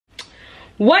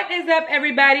What is up,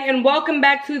 everybody, and welcome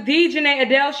back to the Gernae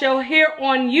Adele show here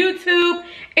on YouTube.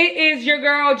 It is your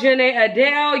girl Gernae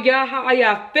Adele. Y'all, how are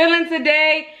y'all feeling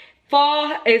today?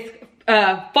 Fall is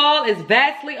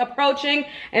vastly approaching,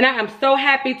 and I am so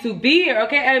happy to be here.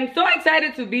 Okay, I'm so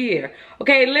excited to be here.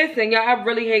 Okay, listen, y'all, I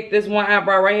really hate this one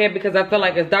eyebrow right here because I feel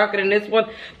like it's darker than this one,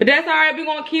 but that's all right. We're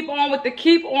gonna keep on with the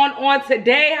keep on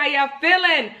today. How y'all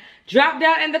feeling? Drop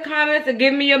down in the comments and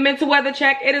give me your mental weather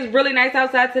check. It is really nice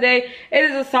outside today. It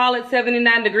is a solid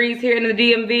 79 degrees here in the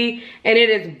DMV, and it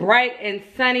is bright and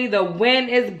sunny. The wind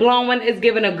is blowing. It's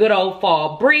giving a good old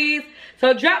fall breeze.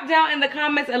 So drop down in the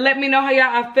comments and let me know how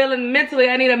y'all are feeling mentally.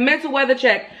 I need a mental weather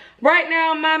check. Right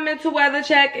now, my mental weather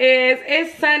check is,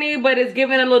 it's sunny, but it's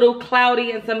giving a little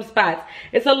cloudy in some spots.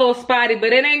 It's a little spotty,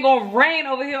 but it ain't gonna rain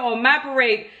over here on my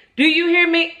parade. Do you hear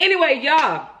me? Anyway,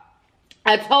 y'all,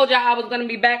 I told y'all I was going to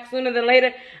be back sooner than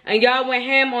later, and y'all went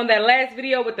ham on that last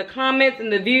video with the comments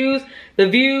and the views. The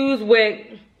views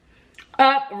went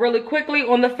up really quickly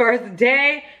on the first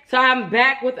day. So I'm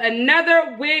back with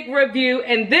another wig review,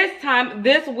 and this time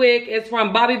this wig is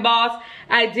from Bobbi Boss.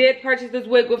 I did purchase this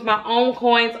wig with my own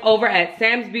coins over at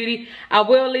Sam's Beauty. I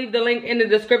will leave the link in the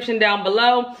description down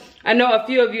below. I know a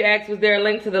few of you asked, was there a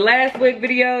link to the last wig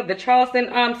video, the Charleston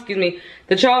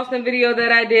video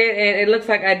that I did, and it looks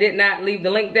like I did not leave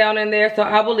the link down in there, so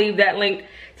I will leave that link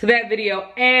to that video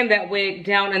and that wig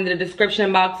down in the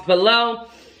description box below.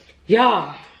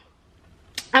 Y'all,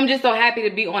 I'm just so happy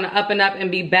to be on the up and up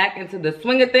and be back into the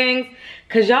swing of things,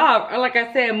 because y'all, like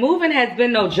I said, moving has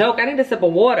been no joke. I need a sip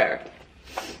of water.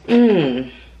 Y'all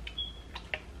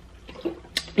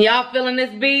feeling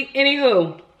this beat?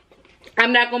 Anywho,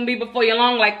 I'm not gonna be before you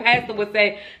long, like Pastor would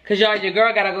say, because y'all, your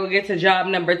girl gotta go get to job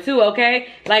number 2, okay?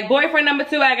 Like boyfriend number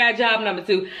 2, I got job number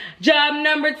 2. Job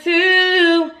number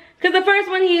 2, because the first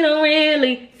one, he don't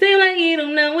really seem like he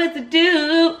don't know what to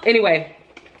do. Anyway,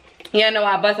 yeah, I know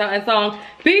I bust out in song.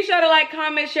 Be sure to like,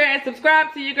 comment, share, and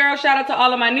subscribe to your girl. Shout out to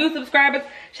all of my new subscribers.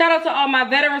 Shout out to all my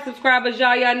veteran subscribers.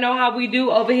 Y'all know how we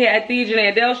do over here at the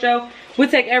Gernae Adele show. We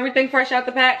take everything fresh out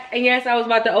the pack. And yes, I was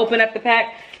about to open up the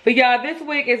pack. But y'all, this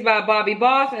wig is by Bobbi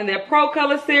Boss and their Pro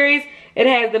Color series. It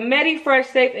has the Medi Fresh,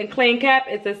 Safe, and Clean cap.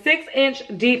 It's a 6-inch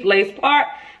deep lace part,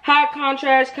 high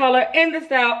contrast color in the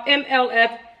style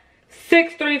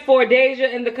MLF634 Deja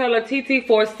in the color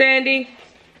TT4 Sandy.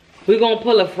 We're gonna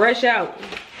pull a fresh out.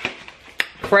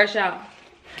 Fresh out.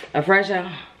 A fresh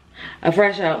out. A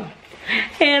fresh out.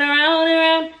 And around and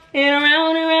around, and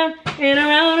around and around, and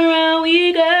around and around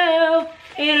we go.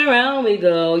 And around we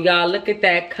go. Y'all, look at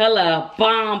that color.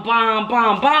 Bomb, bomb,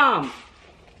 bomb, bomb.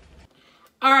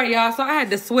 Alright, y'all, so I had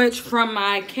to switch from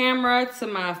my camera to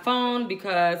my phone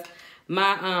because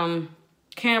my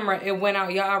camera, it went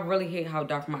out. Y'all, I really hate how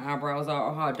dark my eyebrows are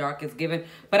or how dark it's given,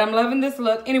 but I'm loving this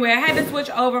look. Anyway, I had to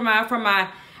switch over from my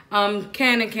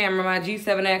Canon camera, my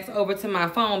G7X, over to my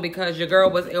phone because your girl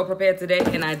was ill prepared today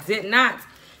and I did not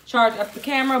charge up the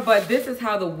camera. But this is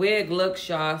how the wig looks,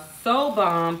 y'all. So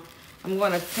bomb. I'm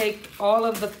going to take all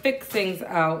of the fixings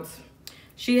out.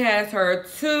 She has her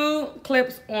 2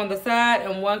 clips on the side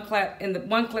and one clip in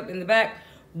the back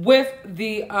with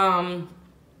the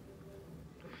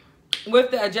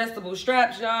adjustable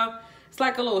straps, y'all. It's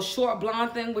like a little short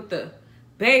blonde thing with the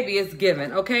baby it's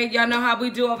giving, okay? Y'all know how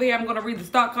we do over here. I'm going to read the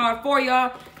stock card for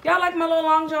y'all. Y'all like my little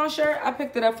long john shirt? I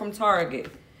picked it up from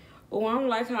Target. Oh, I don't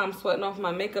like how I'm sweating off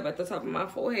my makeup at the top of my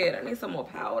forehead. I need some more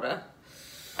powder.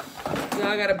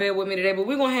 Y'all gotta bear with me today, but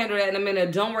we're gonna handle that in a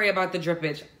minute. Don't worry about the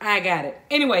drippage. I got it.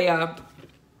 Anyway, y'all,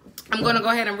 I'm gonna go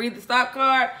ahead and read the stock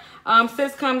card.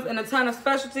 Sis comes in a ton of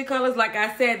specialty colors. Like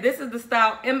I said, this is the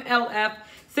style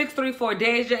MLF634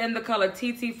 Deja in the color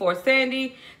TT4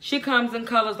 Sandy. She comes in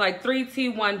colors like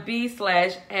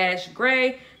 3T1B/ash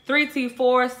gray,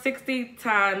 3T4 60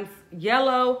 times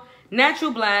yellow,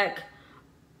 natural black,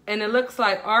 and it looks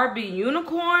like RB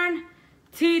unicorn,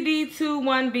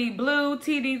 TD21B blue,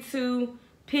 TD2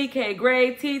 PK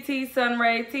gray, TT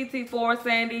sunray, TT4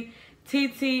 sandy,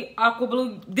 TT aqua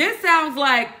blue. This sounds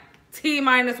like T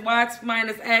minus Y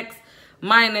minus X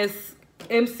minus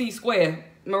MC square,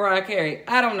 Mariah Carey.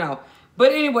 I don't know.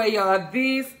 But anyway, y'all,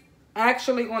 these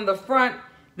actually on the front,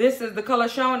 this is the color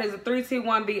shown is a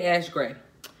 3T1B ash gray.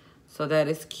 So that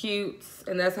is cute.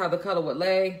 And that's how the color would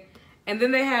lay. And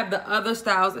then they have the other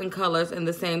styles and colors in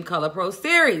the same Color Pro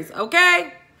series,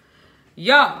 okay?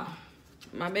 Y'all,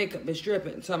 my makeup is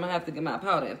dripping, so I'm gonna have to get my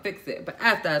powder and fix it. But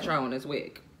after I try on this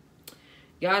wig.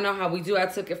 Y'all know how we do. I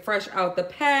took it fresh out the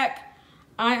pack.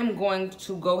 I am going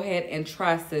to go ahead and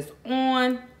try sis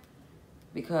on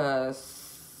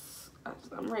because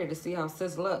I'm ready to see how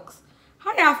sis looks.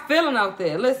 How y'all feeling out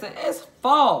there? Listen, it's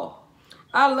fall.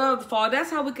 I love the fall. That's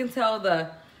how we can tell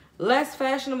the less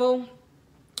fashionable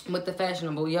with the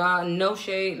fashionable. Y'all, no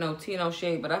shade, no tea, no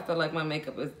shade, but I feel like my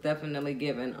makeup is definitely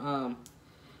giving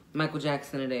Michael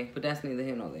Jackson today, but that's neither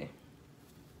here nor there.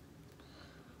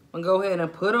 I'm gonna go ahead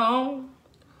and put on.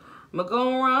 I'm gonna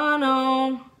go run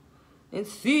on and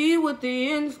see what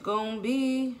the end's gonna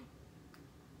be.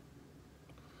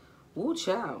 Woo,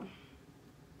 child.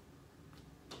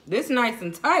 This nice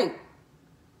and tight.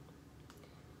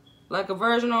 Like a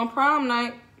virgin on prom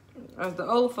night. As the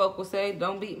old folk will say,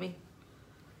 don't beat me.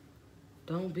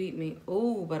 Don't beat me.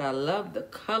 Ooh, but I love the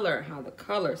color, how the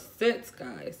color sits,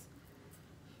 guys.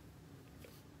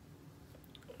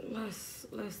 Let's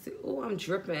see. Ooh, I'm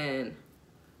dripping.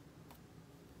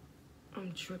 I'm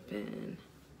dripping.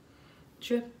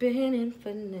 Dripping in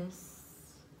finesse.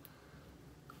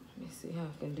 Let me see how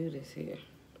I can do this here.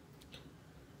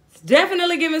 It's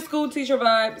definitely giving school teacher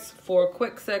vibes for a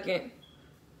quick second.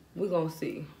 We're gonna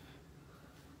see.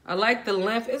 I like the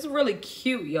length. It's really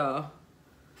cute, y'all.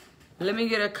 Let me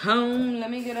get a comb. Let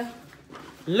me get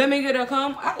a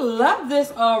comb. I love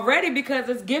this already because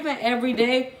it's given every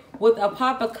day with a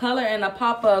pop of color and a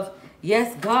pop of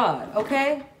yes, God.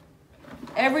 Okay?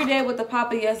 Every day with the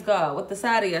pop of yes, God. With the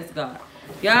side of yes, God.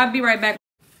 Y'all, I'll be right back.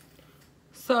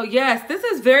 So, yes, this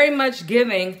is very much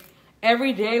giving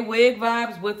everyday wig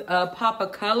vibes with a pop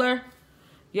of color.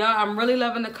 Y'all, I'm really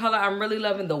loving the color. I'm really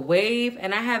loving the wave.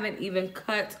 And I haven't even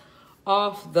cut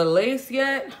off the lace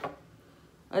yet.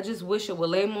 I just wish it would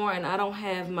lay more. And I don't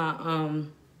have my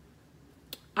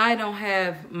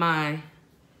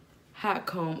hot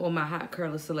comb or my hot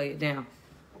curlers to lay it down.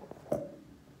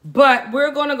 But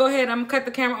we're going to go ahead. I'm going to cut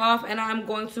the camera off. And I'm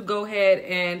going to go ahead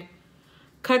and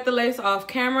cut the lace off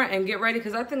camera and get ready.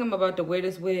 Because I think I'm about to wear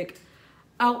this wig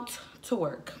out to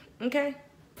work. Okay?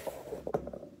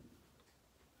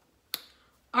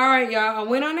 Alright, y'all. I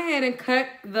went on ahead and cut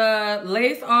the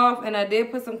lace off. And I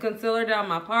did put some concealer down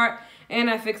my part. And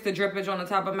I fixed the drippage on the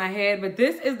top of my head. But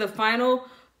this is the final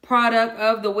product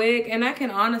of the wig. And I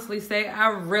can honestly say I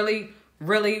really,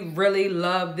 really, really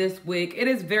love this wig. It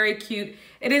is very cute.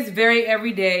 It is very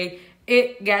everyday.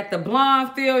 It got the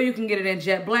blonde feel. You can get it in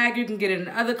jet black. You can get it in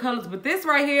other colors. But this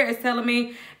right here is telling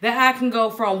me that I can go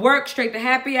from work straight to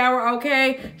happy hour,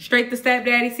 okay? Straight to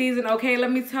stepdaddy season, okay?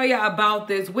 Let me tell you about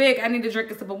this wig. I need to drink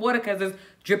a sip of water because it's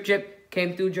drip, drip,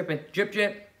 came through dripping. Drip,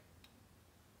 drip.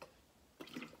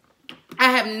 I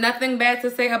have nothing bad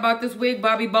to say about this wig,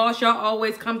 Bobbi Boss. Y'all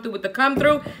always come through with the come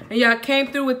through. And y'all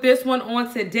came through with this one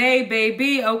on today,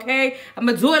 baby, okay? I'm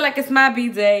going to do it like it's my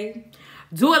B-Day.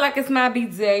 Do it like it's my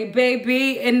B-Day,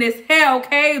 baby, in this hair,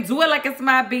 okay? Do it like it's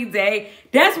my B-Day.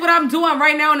 That's what I'm doing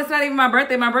right now, and it's not even my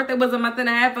birthday. My birthday was a month and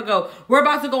a half ago. We're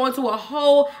about to go into a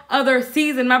whole other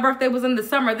season. My birthday was in the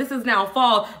summer. This is now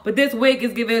fall, but this wig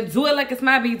is giving do it like it's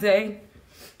my B-Day.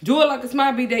 Do it like it's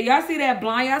my B-Day. Y'all see that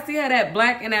blonde? Y'all see how that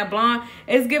black and that blonde?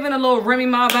 It's giving a little Remy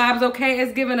Ma vibes, okay?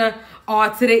 It's giving a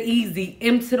R to the easy,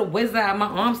 M to the wizard. My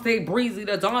arm stay breezy,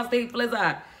 the dawn stay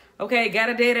blizzard. Okay, got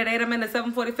a date at 8. I'm in the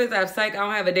 745. I have psych. I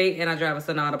don't have a date, and I drive a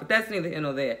Sonata. But that's neither here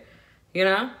nor there, you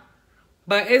know?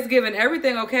 But it's giving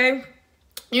everything, okay?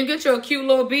 You get your cute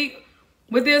little beat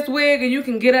with this wig, and you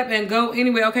can get up and go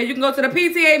anywhere, okay? You can go to the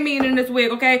PTA meeting in this wig,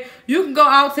 okay? You can go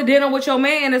out to dinner with your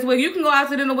man in this wig. You can go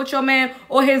out to dinner with your man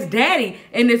or his daddy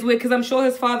in this wig, because I'm sure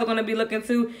his father going to be looking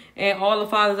too. And all the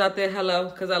fathers out there, hello,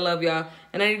 because I love y'all.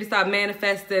 And I need to stop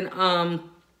manifesting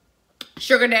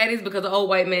sugar daddies, because the old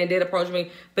white man did approach me,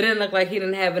 but it didn't look like he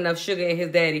didn't have enough sugar in his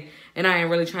daddy. And I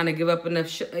ain't really trying to give up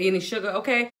enough any sugar,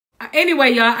 okay? Anyway,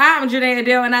 y'all, I'm Gernae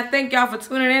Adele, and I thank y'all for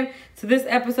tuning in to this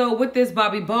episode with this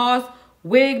Bobbi Boss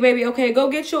wig, baby. Okay, go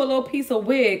get you a little piece of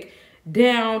wig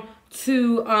down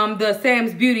to the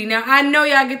Sam's Beauty. Now, I know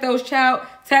y'all get those child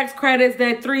tax credits,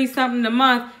 that $3-something a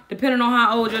month, depending on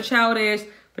how old your child is.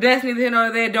 But that's neither here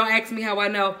nor there. Don't ask me how I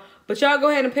know. But y'all go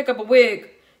ahead and pick up a wig.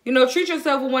 You know, treat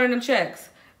yourself with one of them checks.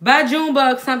 Buy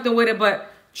Junebug something with it,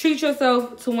 but treat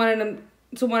yourself to one of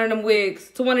them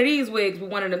wigs, to one of these wigs with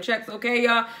one of them checks, okay,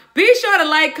 y'all? Be sure to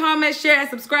like, comment, share, and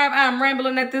subscribe. I'm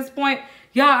rambling at this point.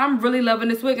 Y'all, I'm really loving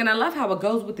this wig, and I love how it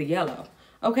goes with the yellow,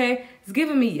 okay? It's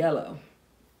giving me yellow,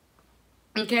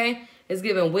 okay? It's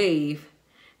giving wave.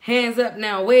 Hands up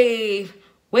now, wave,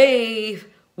 wave,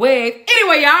 wave.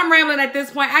 Anyway, y'all, I'm rambling at this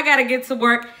point. I got to get to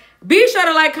work. Be sure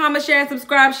to like, comment, share, and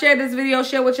subscribe. Share this video.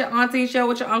 Share with your auntie. Share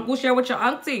with your uncle. Share with your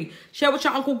auntie. Share with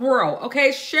your uncle girl,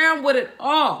 okay? Share them with it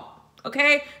all,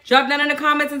 okay? Drop down in the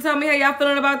comments and tell me how y'all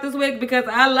feeling about this wig, because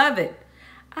I love it.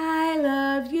 I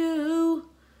love you.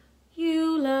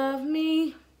 You love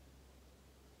me.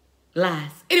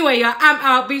 Lies. Anyway, y'all, I'm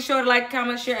out. Be sure to like,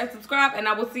 comment, share, and subscribe. And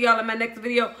I will see y'all in my next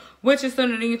video, which is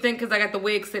sooner than you think, because I got the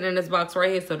wig sitting in this box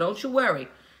right here. So don't you worry.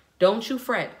 Don't you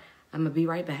fret. I'm going to be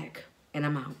right back. And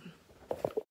I'm out.